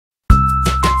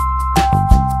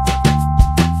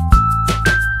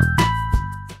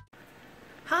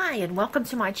and welcome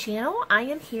to my channel. I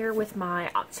am here with my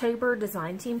October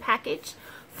design team package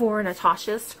for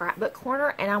Natasha's Scrapbook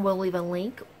Corner, and I will leave a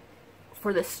link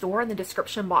for the store in the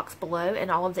description box below and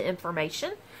all of the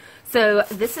information. So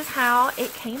this is how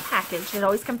it came packaged. It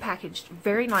always comes packaged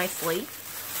very nicely.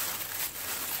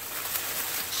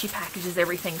 She packages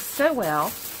everything so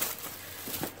well.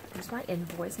 Here's my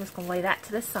invoice. I'm just going to lay that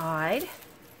to the side.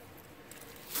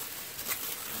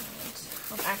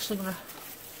 And I'm actually going to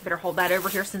better hold that over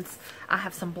here since I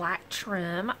have some black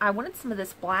trim. I wanted some of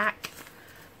this black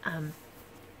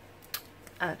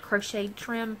crocheted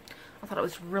trim. I thought it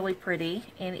was really pretty,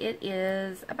 and it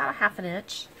is about 1/2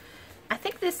 inch. I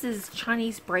think this is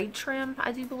Chinese braid trim,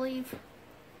 I do believe.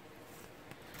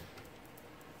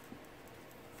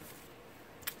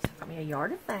 So I got me a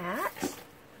yard of that. Put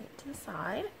it to the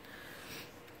side.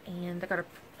 And I got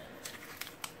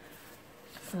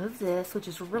some of this, which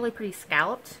is really pretty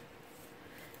scalloped.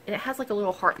 And it has like a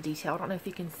little heart detail. I don't know if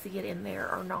you can see it in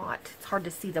there or not. It's hard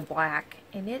to see the black.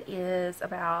 And it is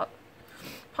about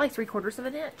probably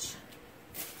 3/4 inch.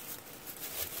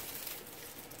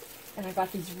 And I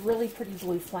got these really pretty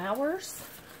blue flowers.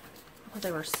 Oh,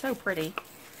 they were so pretty.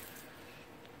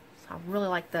 So I really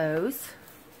like those.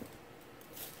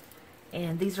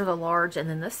 And these are the large and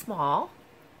then the small.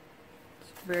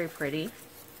 It's very pretty.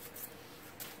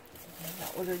 And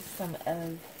I ordered some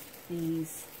of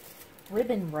these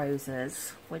ribbon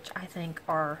roses, which I think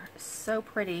are so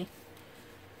pretty.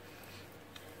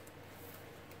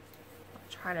 I'll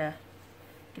try to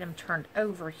get them turned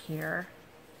over here.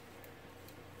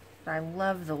 But I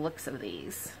love the looks of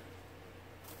these.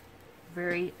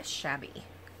 Very shabby.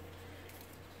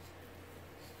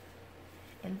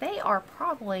 And they are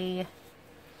probably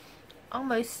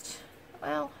almost,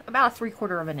 well, about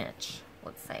 3/4 inch,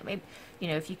 let's say. Maybe, you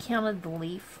know, if you counted the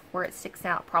leaf where it sticks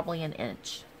out, probably 1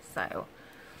 inch. So,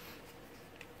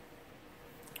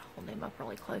 hold them up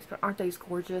really close, but aren't these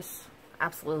gorgeous?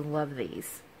 Absolutely love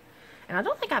these. And I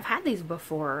don't think I've had these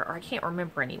before, or I can't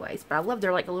remember anyways, but I love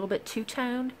they're like a little bit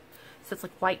two-toned. So it's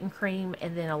like white and cream,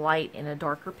 and then a light and a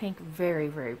darker pink. Very,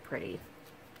 very pretty.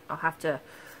 I'll have to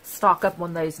stock up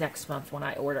one of those next month when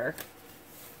I order.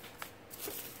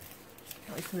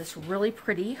 Got this really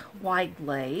pretty wide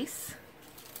lace.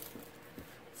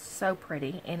 So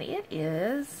pretty. And it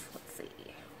is, let's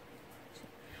see,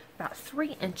 about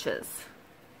 3 inches.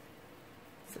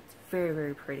 So it's very,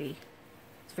 very pretty.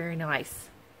 It's very nice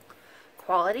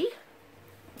quality.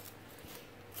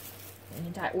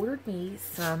 And I ordered me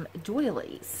some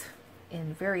doilies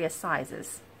in various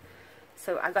sizes.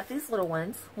 So I got these little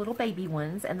ones, little baby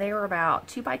ones, and they are about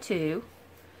 2 by 2.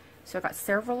 So I got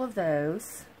several of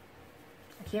those.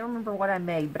 I can't remember what I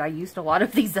made, but I used a lot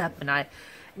of these up, and I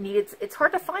needed, it's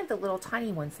hard to find the little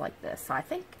tiny ones like this. So I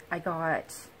think I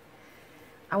got,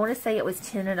 I want to say it was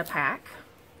 10 in a pack.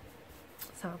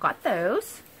 So I got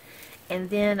those. And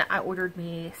then I ordered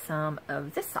me some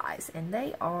of this size, and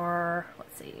they are,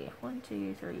 let's see, 1,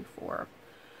 2, 3, 4,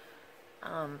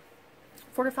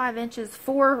 4 to 5 inches.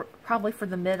 4 probably for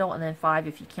the middle, and then 5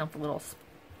 if you count the little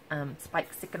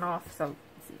spike sticking off. So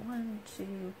let's see, 1,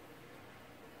 2,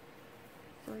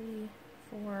 3,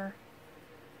 4,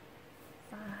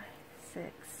 5,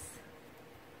 6,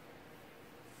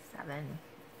 7,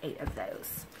 8 of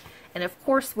those. And of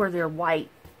course, where they're white,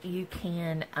 you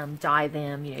can dye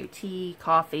them, you know, tea,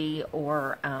 coffee,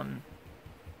 or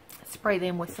spray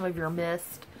them with some of your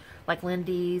mist, like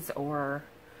Lindy's, or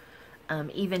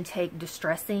even take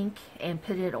Distress ink and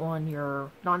put it on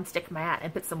your nonstick mat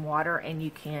and put some water, and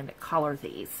you can color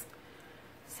these.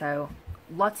 So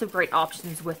lots of great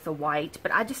options with the white,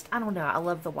 but I don't know, I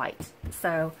love the white.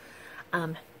 So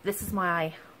this is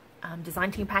my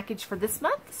design team package for this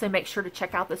month, so make sure to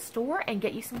check out the store and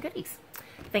get you some goodies.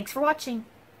 Thanks for watching.